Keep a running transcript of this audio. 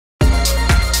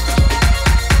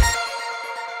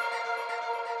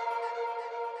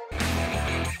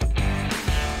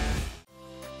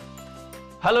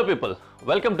Hello people,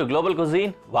 welcome to Global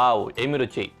Cuisine. Wow, Emi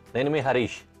Ruchi. నేను మీ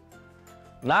హరీష్.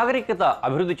 నాగరికత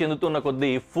అభివృద్ధి చెందుతున్న కొద్దీ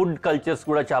ఫుడ్ కల్చర్స్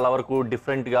కూడా చాలా వరకు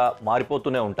డిఫరెంట్గా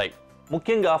మారిపోతూనే ఉంటాయి.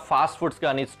 ముఖ్యంగా ఫాస్ట్ ఫుడ్స్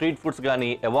కానీ స్ట్రీట్ ఫుడ్స్ కానీ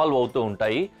ఎవాల్వ్ అవుతూ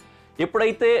ఉంటాయి.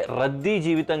 ఎప్పుడైతే రద్దీ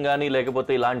జీవితం కానీ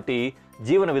లేకపోతే ఇలాంటి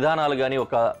జీవన విధానాలు కానీ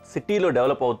ఒక సిటీలో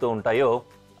డెవలప్ అవుతూ ఉంటాయో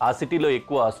ఆ సిటీలో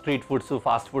ఎక్కువ street foods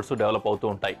fast foods develop అవుతూ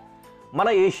ఉంటాయి. మన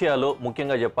ఏషియాలో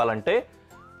ముఖ్యంగా చెప్పాలంటే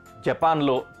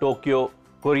జపాన్లో టోక్యో,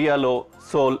 కొరియాలో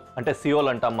సోల్ అంటే సియోల్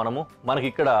అంటాం మనకి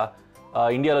ఇక్కడ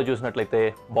ఇండియాలో చూసినట్లయితే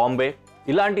బాంబే,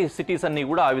 ఇలాంటి సిటీస్ అన్నీ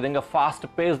కూడా ఆ విధంగా ఫాస్ట్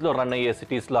పేస్లో రన్ అయ్యే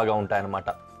సిటీస్ లాగా ఉంటాయన్నమాట.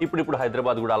 ఇప్పుడు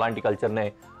హైదరాబాద్ కూడా అలాంటి కల్చర్నే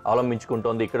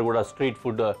అవలంబించుకుంటోంది. ఇక్కడ కూడా స్ట్రీట్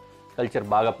ఫుడ్ కల్చర్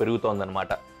బాగా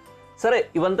పెరుగుతోందన్నమాట. సరే,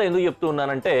 ఇవంతా ఎందుకు చెప్తూ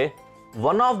ఉన్నానంటే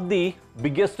one of the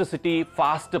biggest city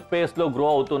fast పేస్లో grow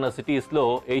అవుతున్న సిటీస్లో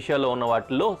ఏషియాలో ఉన్న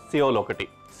వాటిల్లో సియోల్ ఒకటి.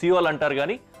 సియోల్ అంటారు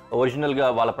కానీ ఒరిజినల్గా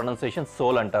వాళ్ళ ప్రొనౌన్సియేషన్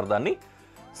సోల్ అంటారు దాన్ని.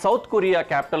 సౌత్ కొరియా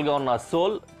క్యాపిటల్గా ఉన్న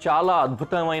సోల్ చాలా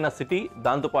అద్భుతమైన సిటీ.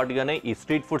 దాంతోపాటుగానే ఈ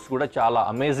స్ట్రీట్ ఫుడ్స్ కూడా చాలా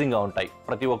అమేజింగ్గా ఉంటాయి.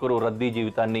 ప్రతి ఒక్కరూ రద్దీ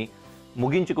జీవితాన్ని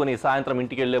ముగించుకొని సాయంత్రం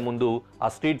ఇంటికి వెళ్లే ముందు ఆ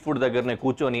స్ట్రీట్ ఫుడ్ దగ్గరనే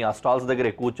కూర్చొని ఆ స్టాల్స్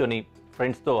దగ్గరే కూర్చొని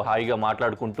ఫ్రెండ్స్తో హాయిగా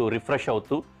మాట్లాడుకుంటూ రిఫ్రెష్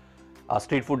అవుతూ ఆ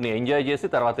స్ట్రీట్ ఫుడ్ని ఎంజాయ్ చేసి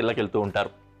తర్వాత ఇళ్ళకి వెళ్తూ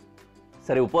ఉంటారు.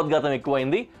 సరే, ఉపోద్ఘాతం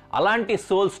ఎక్కువైంది. అలాంటి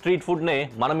సోల్ స్ట్రీట్ ఫుడ్నే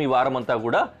మనం ఈ వారం అంతా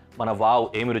కూడా మన వావ్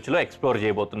ఏమి రుచిలో ఎక్స్ప్లోర్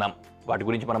చేయబోతున్నాం. వాటి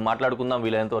గురించి మనం మాట్లాడుకుందాం,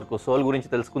 వీలైనంత వరకు సోల్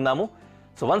గురించి తెలుసుకుందాము.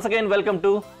 So once again, welcome to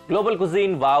Global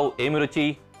Cuisine Wow Emi Ruchi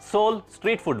Seoul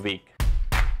Street Food Week.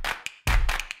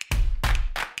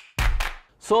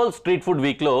 Seoul Street Food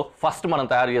Week లో ఫస్ట్ మనం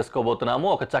తయారు చేసుకోబోతున్నాము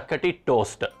ఒక చక్కటి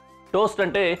టోస్ట్. టోస్ట్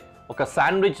అంటే ఒక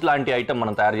శాండ్విచ్ లాంటి ఐటమ్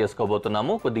మనం తయారు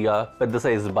చేసుకోబోతున్నాము. కొద్దిగా పెద్ద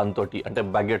సైజు బన్ తోటి, అంటే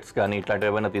బగెట్స్ కానీ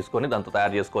ఇట్లాంటివి ఏమైనా తీసుకొని దాంతో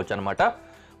తయారు చేసుకోవచ్చు అనమాట.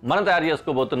 మనం తయారు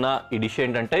చేసుకోబోతున్న ఈ డిష్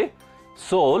ఏంటంటే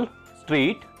soul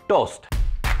street toast.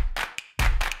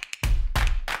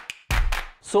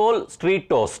 Soul street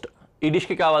toast ఈ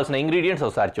డిష్కి కావాల్సిన ఇంగ్రీడియంట్స్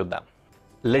ఒకసారి చూద్దాం.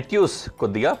 లెట్యూస్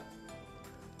కొద్దిగా,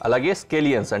 అలాగే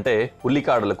స్కేలియన్స్ అంటే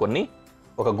ఉల్లికాడలు కొన్ని,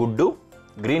 ఒక గుడ్డు,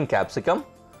 green capsicum,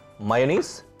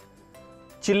 mayonnaise,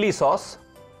 chilli sauce,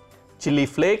 chilli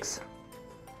flakes,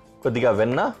 కొద్దిగా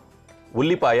వెన్న,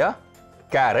 ఉల్లిపాయ,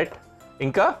 క్యారెట్,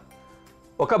 ఇంకా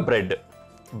ఒక బ్రెడ్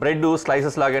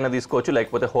స్లైసెస్ లాగైనా తీసుకోవచ్చు,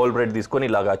 లేకపోతే హోల్ బ్రెడ్ తీసుకొని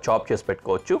ఇలాగా చాప్ చేసి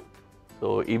పెట్టుకోవచ్చు. సో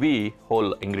ఇవి హోల్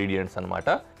ఇంగ్రీడియంట్స్ అనమాట.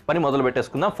 పని మొదలు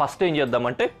పెట్టేసుకుందాం. ఫస్ట్ ఏం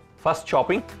చేద్దామంటే ఫస్ట్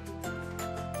చాపింగ్.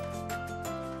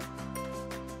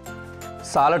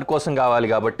 సాలడ్ కోసం కావాలి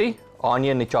కాబట్టి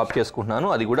ఆనియన్ని చాప్ చేసుకుంటున్నాను.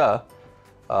 అది కూడా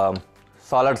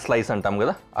సాలడ్ స్లైస్ అంటాం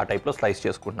కదా, ఆ టైప్లో స్లైస్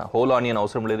చేసుకుంటున్నాను. హోల్ ఆనియన్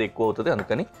అవసరం లేదు, ఎక్కువ అవుతుంది,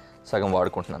 అందుకని సగం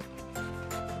వాడుకుంటున్నాను.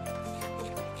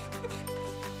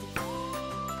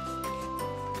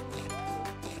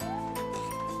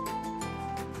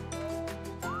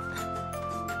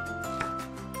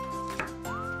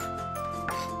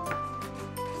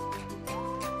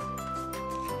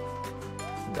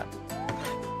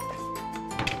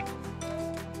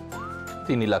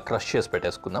 దీన్ని ఇలా క్రష్ చేసి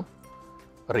పెట్టేసుకుందాం,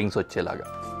 రింగ్స్ వచ్చేలాగా.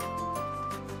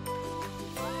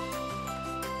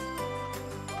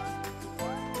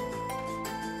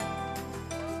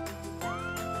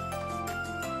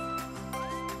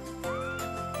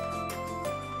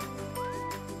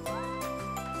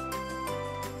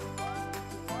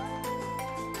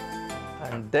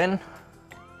 అండ్ దెన్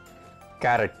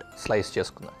క్యారెట్ స్లైస్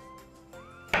చేసుకుందాం.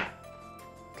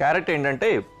 క్యారెట్ ఏంటంటే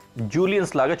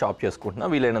జూలియన్స్ లాగా చాప్ చేసుకుంటున్నా,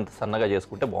 వీలైనంత సన్నగా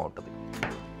చేసుకుంటే బాగుంటుంది.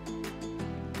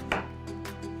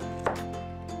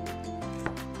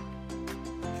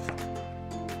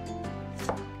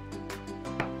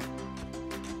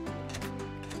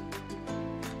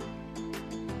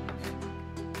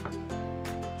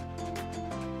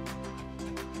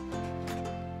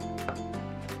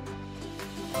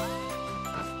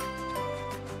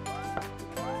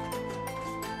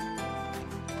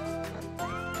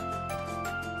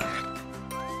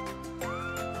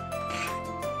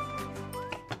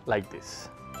 Like this.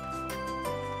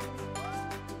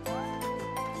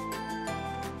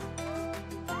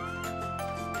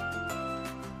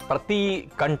 ప్రతి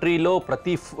కంట్రీలో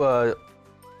ప్రతి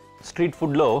స్ట్రీట్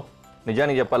ఫుడ్లో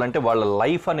నిజానికి చెప్పాలంటే వాళ్ళ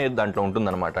లైఫ్ అనేది దాంట్లో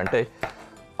ఉంటుందన్నమాట. అంటే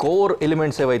కోర్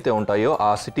ఎలిమెంట్స్ ఏవైతే ఉంటాయో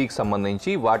ఆ సిటీకి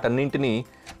సంబంధించి వాటన్నింటినీ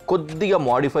కొద్దిగా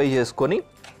మాడిఫై చేసుకొని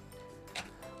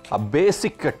ఆ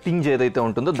బేసిక్ కట్టింగ్ ఏదైతే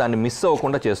ఉంటుందో దాన్ని మిస్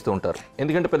అవ్వకుండా చేస్తూ ఉంటారు.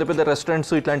 ఎందుకంటే పెద్ద పెద్ద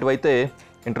రెస్టారెంట్స్ ఇట్లాంటివి అయితే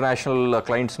ఇంటర్నేషనల్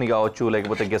క్లయింట్స్ని కావచ్చు,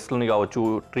 లేకపోతే గెస్ట్లని కావచ్చు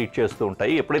ట్రీట్ చేస్తూ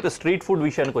ఉంటాయి. ఎప్పుడైతే స్ట్రీట్ ఫుడ్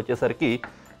విషయానికి వచ్చేసరికి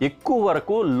ఎక్కువ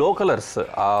వరకు లోకలర్స్,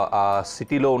 ఆ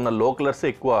సిటీలో ఉన్న లోకలర్స్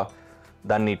ఎక్కువ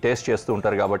దాన్ని టేస్ట్ చేస్తూ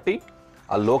ఉంటారు. కాబట్టి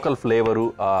ఆ లోకల్ ఫ్లేవరు,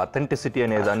 ఆ అథెంటిసిటీ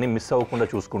అనే దాన్ని మిస్ అవ్వకుండా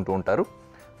చూసుకుంటూ ఉంటారు.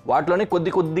 వాటిలోనే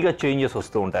కొద్దిగా చేంజెస్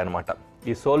వస్తూ ఉంటాయి అన్నమాట.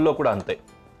 ఈ సోల్లో కూడా అంతే.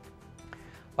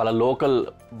 వాళ్ళ లోకల్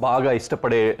బాగా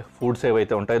ఇష్టపడే ఫుడ్స్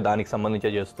ఏవైతే ఉంటాయో దానికి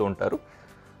సంబంధించి చేస్తూ ఉంటారు.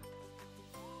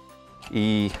 ఈ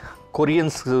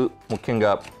కొరియన్స్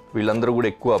ముఖ్యంగా వీళ్ళందరూ కూడా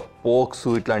ఎక్కువ పోక్స్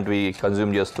ఇట్లాంటివి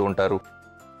కన్జ్యూమ్ చేస్తూ ఉంటారు.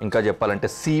 ఇంకా చెప్పాలంటే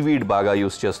సీవీడ్ బాగా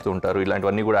యూస్ చేస్తూ ఉంటారు.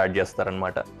 ఇలాంటివన్నీ కూడా యాడ్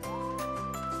చేస్తారనమాట.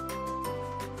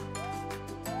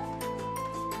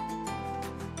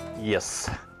 Yes,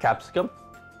 capsicum,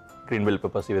 green bell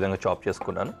peppers ఈ విధంగా చాప్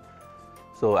చేసుకున్నాను.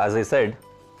 So as I said,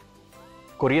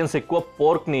 Koreans ఎక్కువ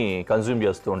పోర్క్ని కన్జ్యూమ్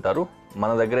చేస్తూ ఉంటారు.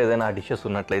 మన దగ్గర ఏదైనా డిషెస్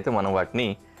ఉన్నట్లయితే మనం వాటిని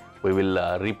we will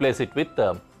replace it with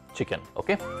chicken.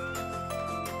 Okay,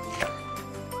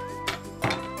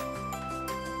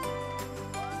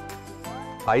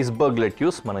 iceberg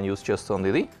lettuce మనం యూస్ చేస్తుంది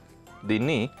ఇది.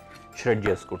 దీన్ని ష్రెడ్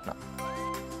చేసుకుంటున్నాం.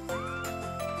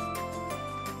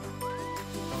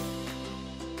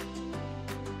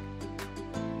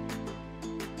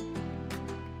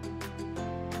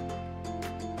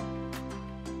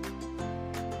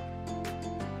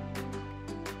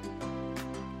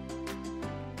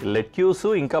 లెట్యూస్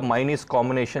ఇంకా మైనీస్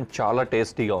కాంబినేషన్ చాలా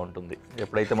టేస్టీగా ఉంటుంది.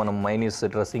 ఎప్పుడైతే మనం మైనీస్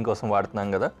డ్రెస్సింగ్ కోసం వాడుతున్నాం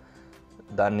కదా,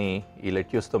 దాన్ని ఈ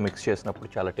లెట్యూస్తో మిక్స్ చేసినప్పుడు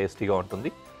చాలా టేస్టీగా ఉంటుంది.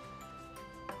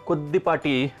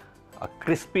 కొద్దిపాటి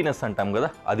క్రిస్పీనెస్ అంటాం కదా,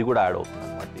 అది కూడా యాడ్ అవుతుంది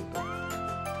అన్నమాట దీంతో.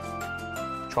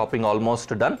 Chopping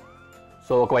almost done.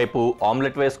 సో ఒకవైపు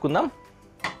ఆమ్లెట్ వేసుకుందాం,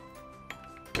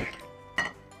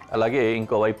 అలాగే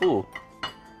ఇంకోవైపు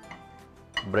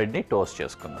బ్రెడ్ని టోస్ట్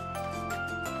చేసుకుందాం.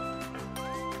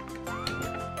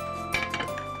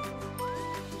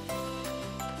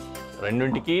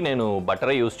 రెండింటికి నేను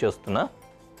బటరే యూస్ చేస్తున్నా.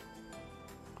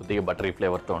 కొద్దిగా బటరీ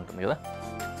ఫ్లేవర్తో ఉంటుంది కదా.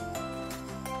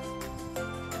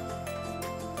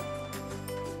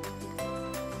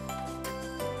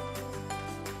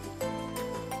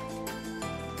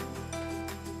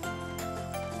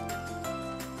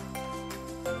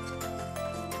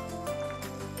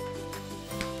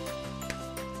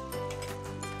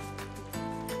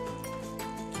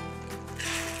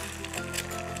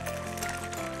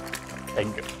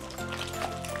 ఎగ్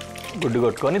గుడ్డు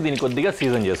కొట్టుకొని దీన్ని కొద్దిగా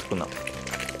సీజన్ చేసుకుందాం.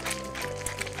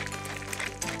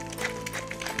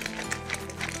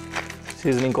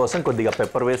 సీజనింగ్ కోసం కొద్దిగా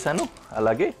పెప్పర్ వేసాను,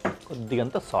 అలాగే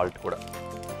కొద్దిగంత సాల్ట్ కూడా.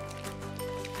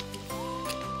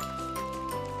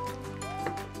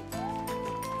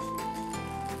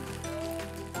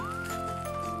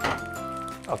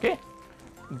 ఓకే,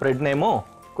 బ్రెడ్నేమో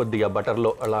కొద్దిగా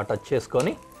బటర్లో అలా టచ్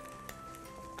చేసుకొని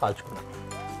కాల్చుకున్నాం.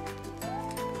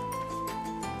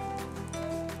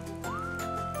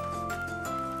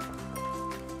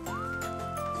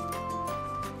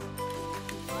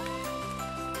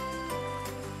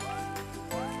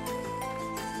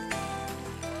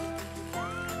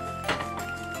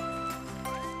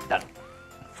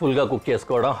 ఫుల్గా కుక్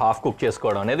చేసుకోవడం, హాఫ్ కుక్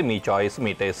చేసుకోవడం అనేది మీ చాయిస్,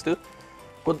 మీ టేస్ట్.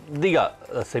 కొద్దిగా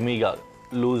సెమీగా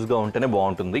లూజ్గా ఉంటేనే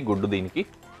బాగుంటుంది గుడ్డు. దీనికి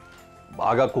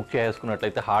బాగా కుక్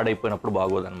చేసుకున్నట్లయితే హార్డ్ అయిపోయినప్పుడు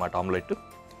బాగోదు అనమాట ఆమ్లెట్.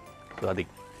 సో అది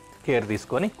కేర్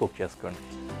తీసుకొని కుక్ చేసుకోండి.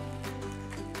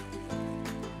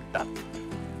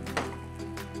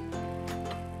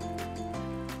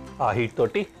 ఆ హీట్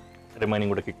తోటి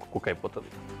రిమైనింగ్ కూడా కుక్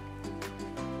అయిపోతుంది.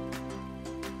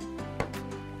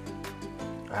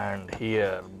 అండ్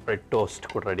హియర్ బ్రెడ్ టోస్ట్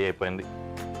కూడా రెడీ అయిపోయింది.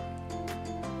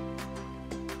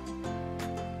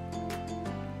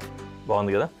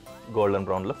 బాగుంది కదా, గోల్డెన్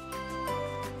బ్రౌన్లో.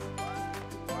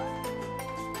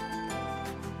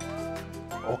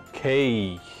 ఓకే,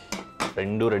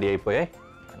 రెండు రెడీ అయిపోయాయి.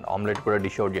 అండ్ ఆమ్లెట్ కూడా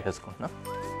dish out చేసేసుకుంటున్నా.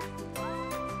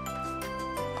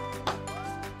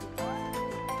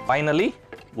 Finally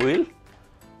will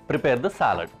prepare the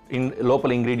salad.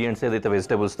 లోపల ఇంగ్రీడియంట్స్ ఏదైతే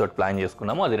వెజిటేబుల్స్ తోటి ప్లాన్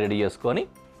చేసుకున్నామో అది రెడీ చేసుకొని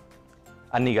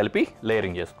అన్నీ కలిపి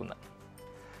లేయరింగ్ చేసుకుందాం.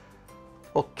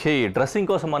 ఓకే, డ్రెస్సింగ్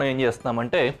కోసం మనం ఏం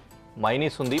చేస్తున్నామంటే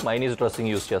మైనీస్ ఉంది, మైనీస్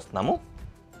డ్రెస్సింగ్ యూస్ చేస్తున్నాము.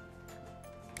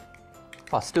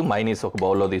 ఫస్ట్ మైనీస్ ఒక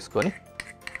బౌల్లో తీసుకొని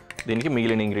దీనికి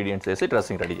మిగిలిన ఇంగ్రీడియంట్స్ వేసి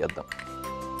డ్రెస్సింగ్ రెడీ చేద్దాం.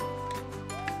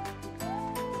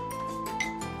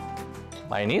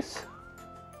 Mayonnaise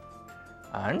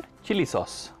and chilli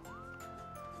sauce.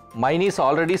 Mayonnaise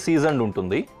already seasoned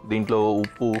ఉంటుంది, దీంట్లో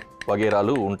ఉప్పు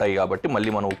వగేరాలు ఉంటాయి కాబట్టి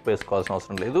మళ్ళీ మనం ఉప్పు వేసుకోవాల్సిన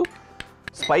అవసరం లేదు.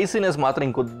 స్పైసీనెస్ మాత్రం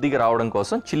ఇంకొద్దిగా రావడం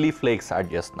కోసం చిల్లీ ఫ్లేక్స్ యాడ్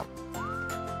చేస్తున్నాం.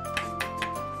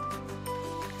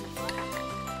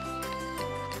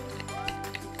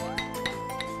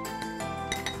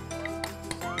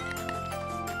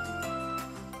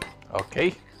 ఓకే,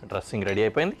 డ్రెస్సింగ్ రెడీ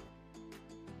అయిపోయింది.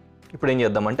 ఇప్పుడు ఏం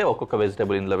చేద్దామంటే ఒక్కొక్క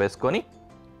వెజిటేబుల్ ఇందులో వేసుకొని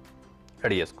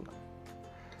రెడీ చేసుకుందాం.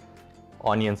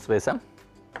 ఆనియన్స్ వేసాం,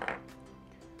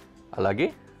 అలాగే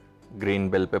గ్రీన్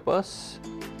బెల్ పెప్పర్స్,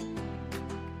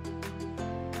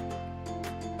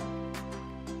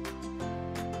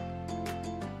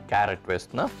 క్యారెట్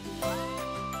వేస్తున్నా,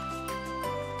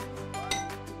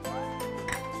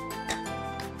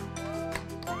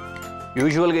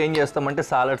 యూజువల్గా ఏం చేస్తామంటే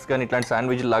సాలడ్స్ కానీ ఇట్లాంటి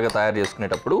శాండ్విచ్ లాగా తయారు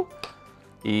చేసుకునేటప్పుడు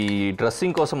ఈ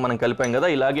డ్రెస్సింగ్ కోసం మనం కలిపాం కదా,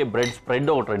 ఇలాగే బ్రెడ్ స్ప్రెడ్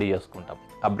ఒకటి రెడీ చేసుకుంటాం.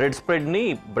 ఆ బ్రెడ్ స్ప్రెడ్ని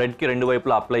బ్రెడ్కి రెండు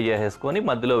వైపులా అప్లై చేసేసుకొని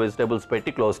మధ్యలో వెజిటేబుల్స్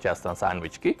పెట్టి క్లోజ్ చేస్తాం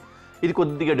శాండ్విచ్కి. ఇది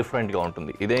కొద్దిగా డిఫరెంట్గా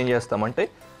ఉంటుంది. ఇదేం చేస్తామంటే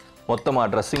మొత్తం ఆ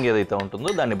డ్రెస్సింగ్ ఏదైతే ఉంటుందో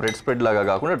దాన్ని బ్రెడ్ స్ప్రెడ్ లాగా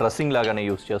కాకుండా డ్రెస్సింగ్ లాగానే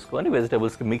యూస్ చేసుకొని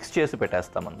వెజిటేబుల్స్కి మిక్స్ చేసి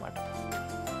పెట్టేస్తాం అన్నమాట.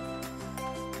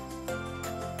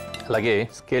 అలాగే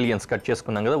స్కేలియన్స్ కట్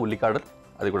చేసుకున్నాం కదా ఉల్లికాడలు,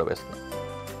 అది కూడా వేస్తున్నాం.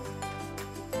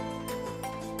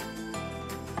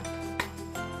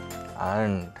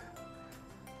 And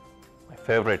my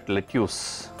favourite lettuce.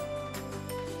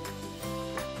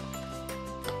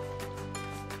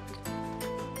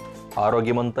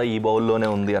 ఆరోగ్యమంతా ఈ బౌల్లోనే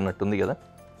ఉంది అన్నట్టుంది కదా.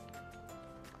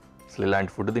 అసలు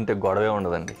ఇలాంటి ఫుడ్ తింటే గొడవే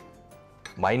ఉండదండి.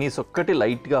 మైనీస్ ఒక్కటి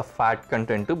లైట్గా fat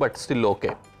content, but still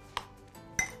okay,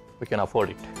 we can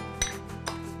afford it.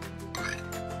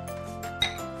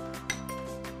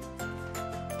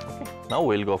 Okay, now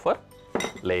will go for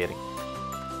layering.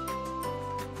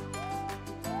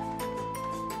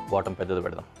 Bottom పెద్దది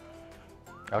పెడదాం.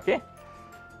 ఓకే,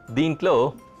 దీంట్లో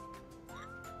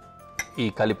ఈ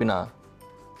కలిపిన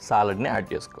సాలడ్ని యాడ్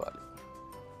చేసుకోవాలి.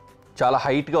 చాలా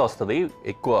హైట్గా వస్తుంది,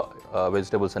 ఎక్కువ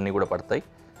వెజిటేబుల్స్ అన్నీ కూడా పడతాయి.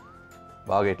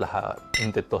 బాగా ఇట్లా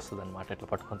ఇంత ఎత్తు వస్తుంది అనమాట ఇట్లా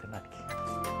పట్టుకొని తినడానికి.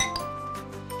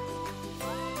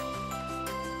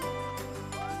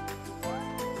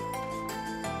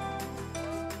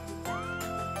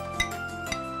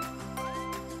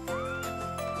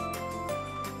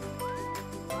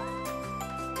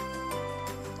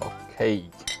 ఓకే,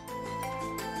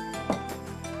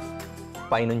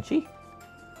 పైనుంచి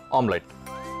ఆమ్లెట్.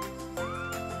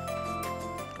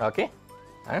 Okay,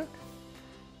 and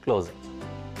closing.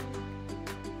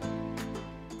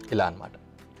 ఇలా అన్నమాట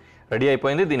రెడీ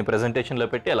అయిపోయింది. దీన్ని ప్రెజెంటేషన్లో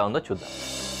పెట్టి ఎలా ఉందో చూద్దాం.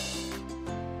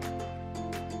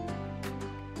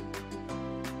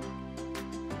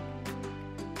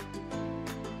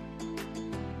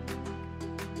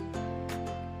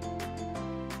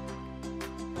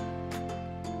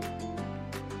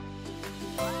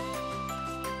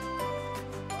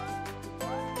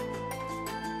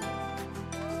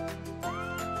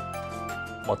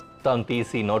 మొత్తం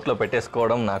తీసి నోట్లో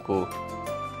పెట్టేసుకోవడం నాకు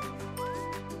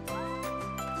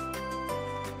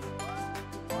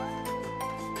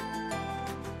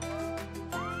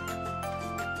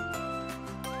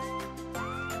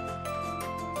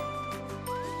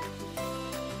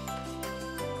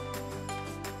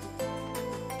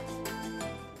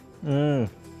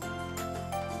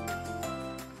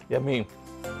యమ్మీ,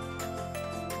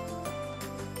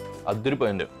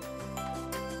 అద్దరిపోయింది.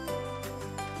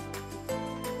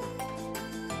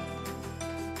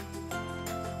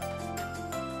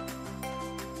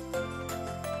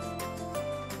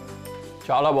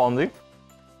 చాలా బాగుంది.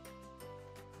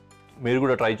 మీరు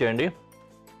కూడా ట్రై చేయండి,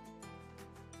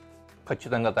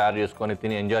 ఖచ్చితంగా తయారు చేసుకొని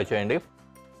తిని ఎంజాయ్ చేయండి.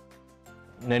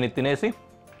 నేను ఇది తినేసి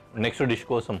నెక్స్ట్ డిష్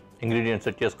కోసం ఇంగ్రీడియంట్స్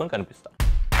సెట్ చేసుకొని కనిపిస్తాను.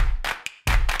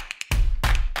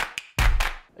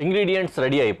 ఇంగ్రీడియంట్స్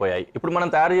రెడీ అయిపోయాయి. ఇప్పుడు మనం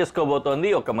తయారు చేసుకోబోతోంది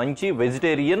ఒక మంచి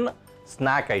వెజిటేరియన్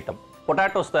స్నాక్ ఐటమ్.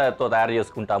 పొటాటోస్తో తయారు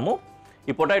చేసుకుంటాము.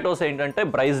 ఈ పొటాటోస్ ఏంటంటే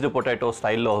బ్రైజ్డ్ పొటాటో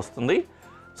స్టైల్లో వస్తుంది.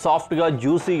 సాఫ్ట్గా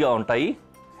జ్యూసీగా ఉంటాయి,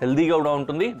 హెల్దీగా కూడా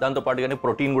ఉంటుంది. దాంతోపాటుగానే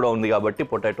ప్రోటీన్ కూడా ఉంది కాబట్టి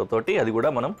పొటాటో తోటి అది కూడా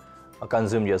మనం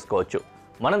కన్జ్యూమ్ చేసుకోవచ్చు.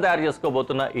 మనం తయారు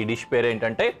చేసుకోబోతున్న ఈ డిష్ పేరు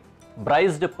ఏంటంటే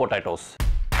బ్రైజ్డ్ పొటాటోస్.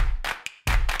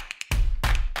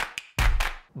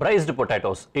 బ్రైజ్డ్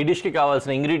పొటాటోస్ ఈ డిష్కి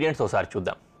కావాల్సిన ఇంగ్రీడియంట్స్ ఒకసారి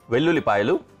చూద్దాం.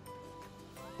 వెల్లుల్లిపాయలు,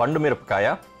 పండు మిరపకాయ,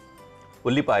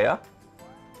 ఉల్లిపాయ,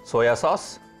 సోయా సాస్,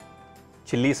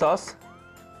 చిల్లీ సాస్,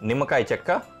 నిమ్మకాయ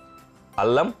చెక్క,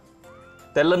 అల్లం,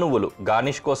 తెల్ల నువ్వులు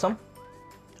గార్నిష్ కోసం,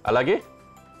 అలాగే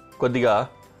కొద్దిగా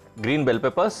గ్రీన్ బెల్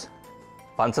పెప్పర్స్,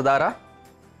 పంచదార,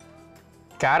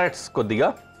 క్యారెట్స్, కొద్దిగా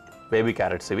బేబీ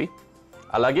క్యారెట్స్ ఇవి,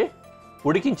 అలాగే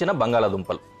ఉడికించిన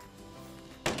బంగాళాదుంపలు.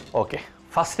 ఓకే,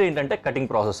 ఫస్ట్ ఏంటంటే కటింగ్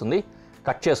ప్రాసెస్ ఉంది.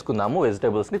 కట్ చేసుకుందాము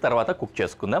వెజిటేబుల్స్ని, తర్వాత కుక్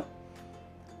చేసుకుందాం.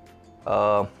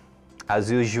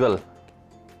 యాజ్ యూజువల్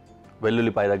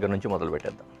వెల్లుల్లిపాయ దగ్గర నుంచి మొదలు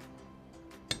పెట్టేద్దాం.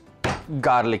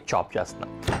 గార్లిక్ చాప్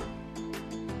చేస్తున్నాం.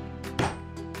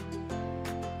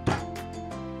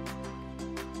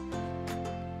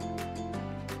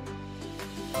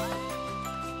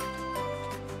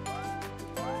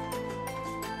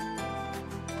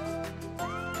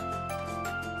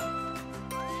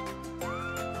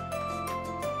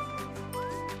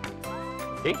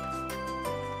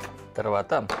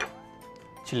 తర్వాత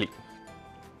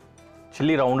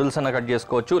చిల్లీ రౌండిల్స్ అన్న కట్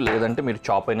చేసుకోవచ్చు, లేదంటే మీరు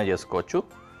చాప్ అయినా చేసుకోవచ్చు.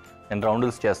 నేను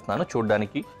రౌండిల్స్ చేస్తున్నాను,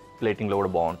 చూడడానికి ప్లేటింగ్లో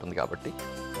కూడా బాగుంటుంది కాబట్టి.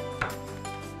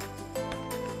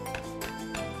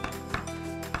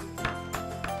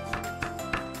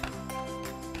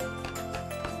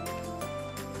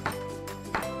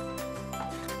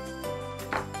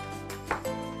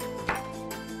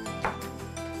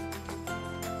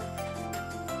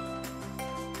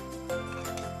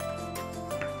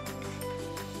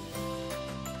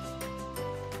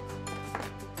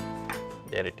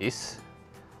 There it is.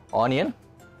 ఆనియన్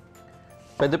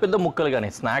పెద్ద పెద్ద ముక్కలు, కానీ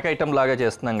స్నాక్ ఐటమ్ లాగా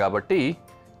చేస్తున్నాం కాబట్టి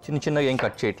చిన్న చిన్నగా ఏం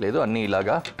కట్ చేయట్లేదు, అన్నీ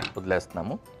ఇలాగా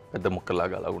వదిలేస్తున్నాము, పెద్ద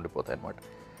ముక్కలాగా అలా ఉండిపోతాయి అన్నమాట.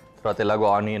 తర్వాత ఎలాగో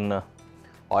ఆనియన్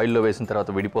ఆయిల్లో వేసిన తర్వాత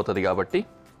విడిపోతుంది కాబట్టి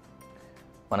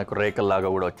మనకు రేకల్లాగా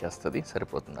కూడా వచ్చేస్తుంది,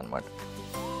 సరిపోతుంది అన్నమాట.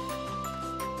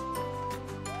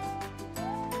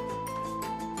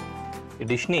 ఈ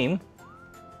డిష్ని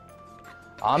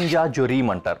ఆమ్జా జొరీమ్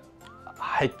అంటారు.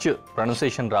 హెచ్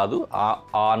ప్రొనౌన్సియేషన్ రాదు,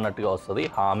 ఆ అన్నట్టుగా వస్తుంది.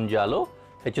 ఆమ్జాలో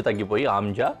హెచ్ తగ్గిపోయి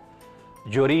ఆమ్జా.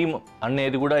 జొరీమ్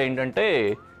అనేది కూడా ఏంటంటే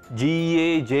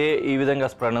జిఏజే ఈ విధంగా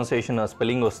ప్రొనౌన్సియేషన్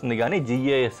స్పెల్లింగ్ వస్తుంది, కానీ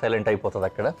జిఏ సైలెంట్ అయిపోతుంది,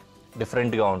 అక్కడ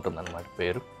డిఫరెంట్గా ఉంటుంది అన్నమాట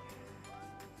పేరు.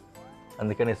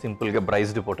 అందుకనే సింపుల్గా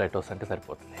బ్రైస్డ్ పొటాటోస్ అంటే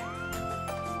సరిపోతుంది.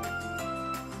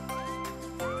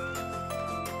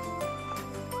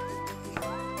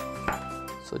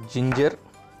 సో జింజర్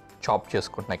చాప్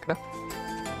చేసుకుంటున్నా ఇక్కడ.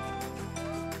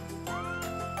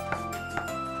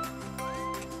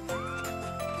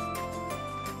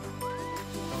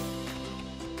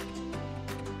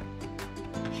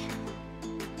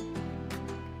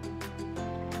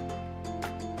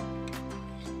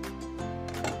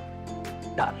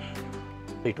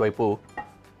 ఇటువైపు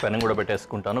పెనం కూడా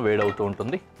పెట్టేసుకుంటాను, వేడవుతూ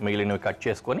ఉంటుంది. మిగిలినవి కట్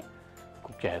చేసుకొని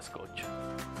కుక్ చేసుకోవచ్చు.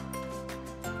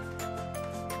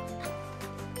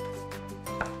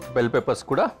 బెల్ పెప్పర్స్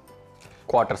కూడా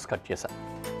క్వార్టర్స్ కట్ చేశాను.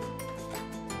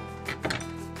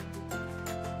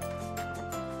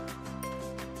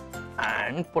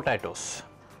 అండ్ పొటాటోస్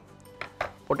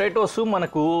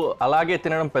మనకు అలాగే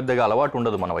తినడం పెద్దగా అలవాటు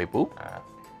ఉండదు మన వైపు.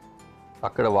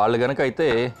 అక్కడ వాళ్ళు కనుక అయితే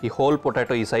ఈ హోల్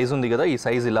పొటాటో ఈ సైజు ఉంది కదా, ఈ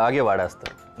సైజు ఇలాగే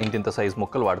వాడేస్తారు. ఇంత సైజు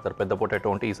ముక్కలు వాడతారు. పెద్ద పొటాటో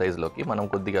ఉంటే ఈ సైజులోకి, మనం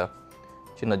కొద్దిగా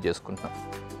చిన్నది చేసుకుంటున్నాం.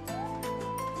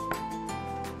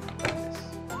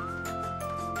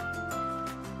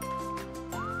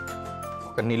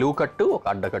 ఒక నిలువు కట్టు, ఒక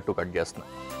అడ్డకట్టు కట్ చేస్తున్నాం.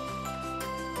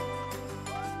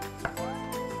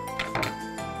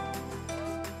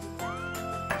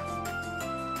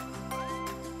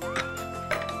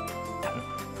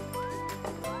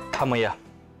 అమ్మయ్య,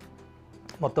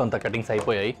 మొత్తం అంతా కటింగ్స్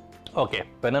అయిపోయాయి. ఓకే,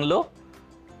 పెనంలో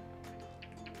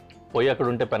పొయ్యి అక్కడ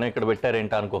ఉంటే పెనం ఇక్కడ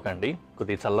పెట్టారేంటా అనుకోకండి,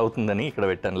 కొద్దిగా చల్లవుతుందని ఇక్కడ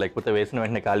పెట్టాను, లేకపోతే వేసిన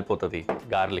వెంటనే కాలిపోతుంది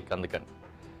గార్లిక్, అందుకని.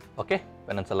 ఓకే,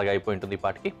 పెనం చల్లగా అయిపోయి ఉంటుంది. ఈ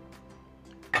పాటికి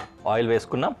ఆయిల్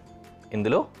వేసుకున్నాం,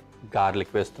 ఇందులో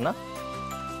గార్లిక్ వేస్తున్నా,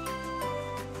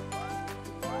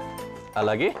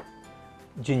 అలాగే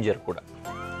జింజర్ కూడా.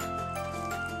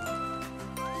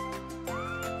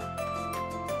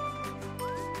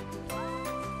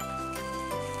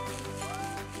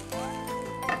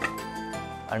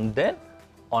 And then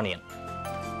onion.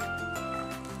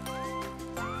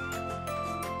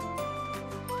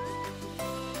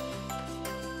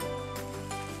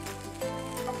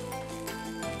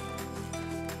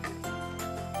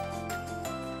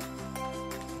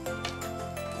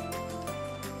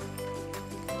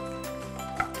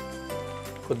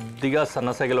 కొద్దిగా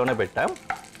సన్నసెగలోనే పెట్టాం,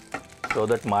 సో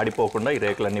దట్ మాడిపోకుండా ఈ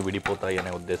రేకులన్నీ విడిపోతాయి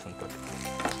అనే ఉద్దేశంతో.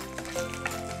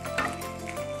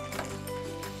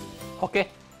 Okay,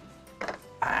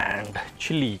 and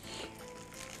chilli,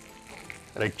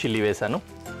 red chilli వేసాను.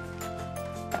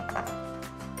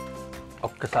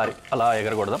 ఒక్కసారి అలా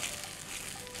ఎగరకూడదాం.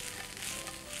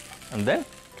 అండ్ దెన్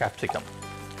క్యాప్సికమ్,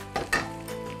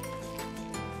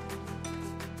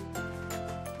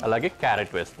 అలాగే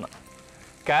క్యారెట్ వేస్తున్నాం.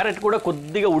 క్యారెట్ కూడా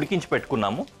కొద్దిగా ఉడికించి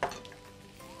పెట్టుకున్నాము,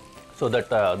 సో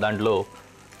దట్ దాంట్లో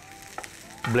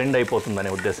బ్లెండ్ అయిపోతుందనే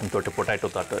ఉద్దేశంతో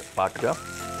పొటాటోతో పాటుగా.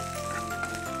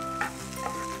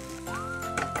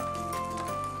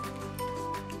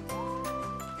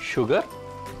 షుగర్,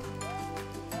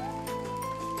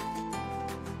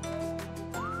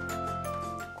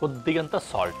 కొద్దిగంత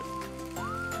సాల్ట్,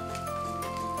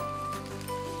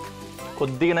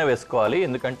 కొద్దిగానే వేసుకోవాలి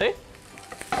ఎందుకంటే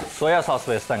సోయా సాస్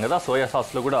వేస్తాం కదా, సోయా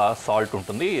సాస్లో కూడా సాల్ట్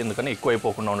ఉంటుంది, ఎందుకని ఎక్కువ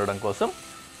అయిపోకుండా ఉండడం కోసం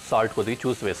సాల్ట్ కొద్దిగా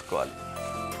చూసి వేసుకోవాలి.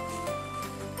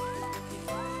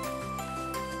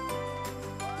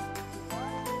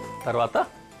 తర్వాత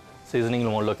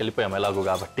సీజనింగ్ మోడ్లోకి వెళ్ళిపోయాం ఎలాగో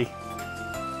కాబట్టి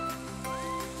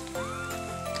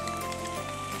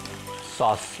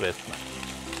సాస్ వేస్తున్నాం.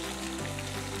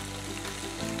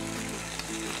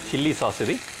 చిల్లీ సాస్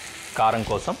ఇది కారం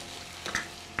కోసం.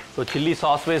 సో చిల్లీ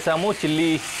సాస్ వేసాము,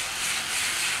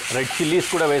 రెడ్ చిల్లీస్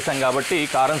కూడా వేసాం కాబట్టి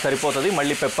కారం సరిపోతుంది,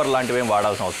 మళ్ళీ పెప్పర్ లాంటివి ఏం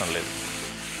వాడాల్సిన అవసరం లేదు.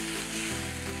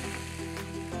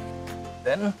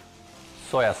 దెన్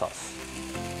సోయా సాస్,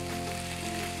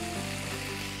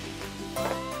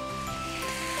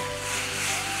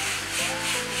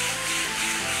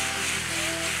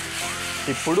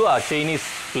 ఇప్పుడు ఆ చైనీస్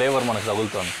ఫ్లేవర్ మనకు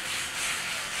తగులుతోంది,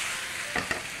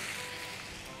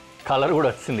 కలర్ కూడా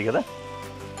వచ్చింది కదా.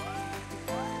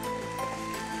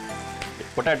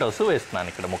 పొటాటోస్ వేస్తున్నాను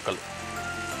ఇక్కడ ముక్కలు.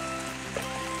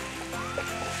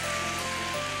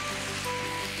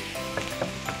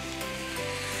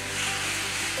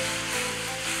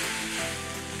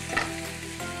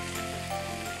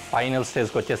 ఫైనల్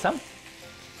స్టేజ్కి వచ్చేసాం.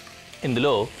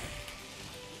 ఇందులో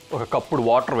ఒక కప్పుడు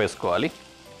వాటర్ వేసుకోవాలి.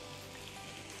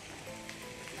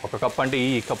 ఒక కప్ అంటే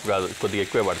ఈ కప్ కాదు, కొద్దిగా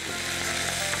ఎక్కువే పడుతుంది.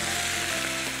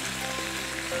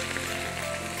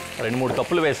 2-3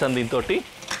 కప్పులు వేసాను దీంతో,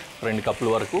 2 కప్పుల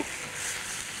వరకు.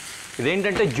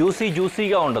 ఇదేంటంటే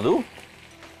జ్యూసీగా ఉండదు,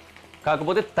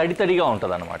 కాకపోతే తడిగా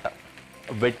ఉంటుంది అన్నమాట,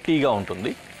 వెట్టీగా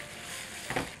ఉంటుంది.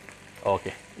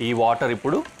 ఓకే, ఈ వాటర్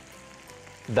ఇప్పుడు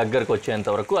దగ్గరకు వచ్చేంత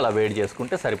వరకు అలా వేడి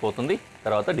చేసుకుంటే సరిపోతుంది.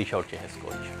 తర్వాత డిష్ అవుట్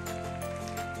చేసేసుకోవచ్చు.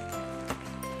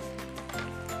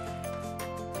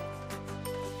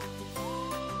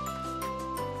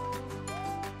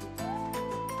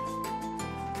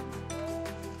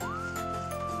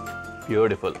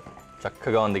 బ్యూటిఫుల్,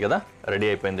 చక్కగా ఉంది కదా, రెడీ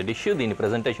అయిపోయింది డిష్. దీన్ని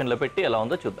ప్రెజెంటేషన్లో పెట్టి ఎలా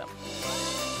ఉందో చూద్దాం.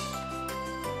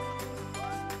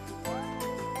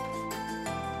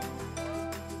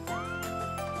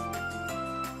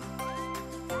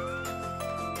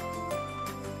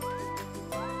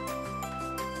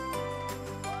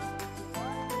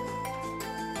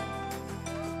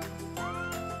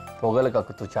 పొగలు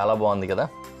కక్కుతూ చాలా బాగుంది కదా.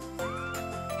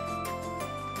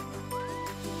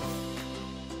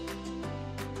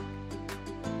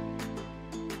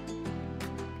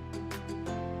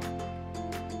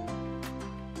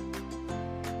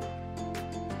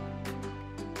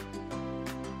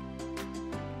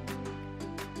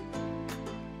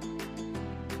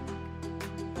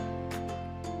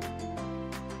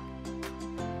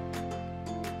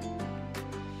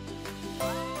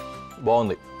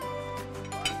 బాగుంది.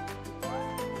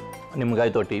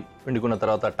 నిమ్మకాయతోటి పిండుకున్న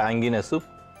తర్వాత ట్యాంగీనెస్,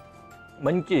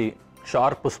 మంచి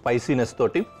షార్ప్ స్పైసీనెస్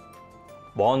తోటి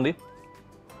బాగుంది.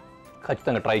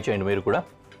 ఖచ్చితంగా ట్రై చేయండి మీరు కూడా.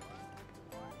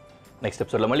 నెక్స్ట్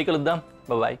ఎపిసోడ్లో మళ్ళీ కలుద్దాం.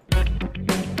 బాయ్.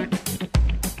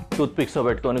 టూత్ పిక్స్లో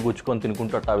పెట్టుకొని గుచ్చుకొని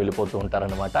తినుకుంటూ అట్టా వెళ్ళిపోతూ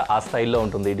ఉంటారనమాట. ఆ స్టైల్లో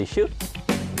ఉంటుంది ఈ డిష్.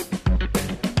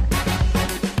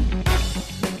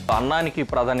 అన్నానికి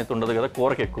ప్రాధాన్యత ఉండదు కదా,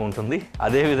 కూరకి ఎక్కువ ఉంటుంది.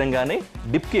 అదే విధంగానే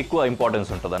డిప్కి ఎక్కువ ఇంపార్టెన్స్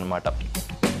ఉంటుంది అన్నమాట.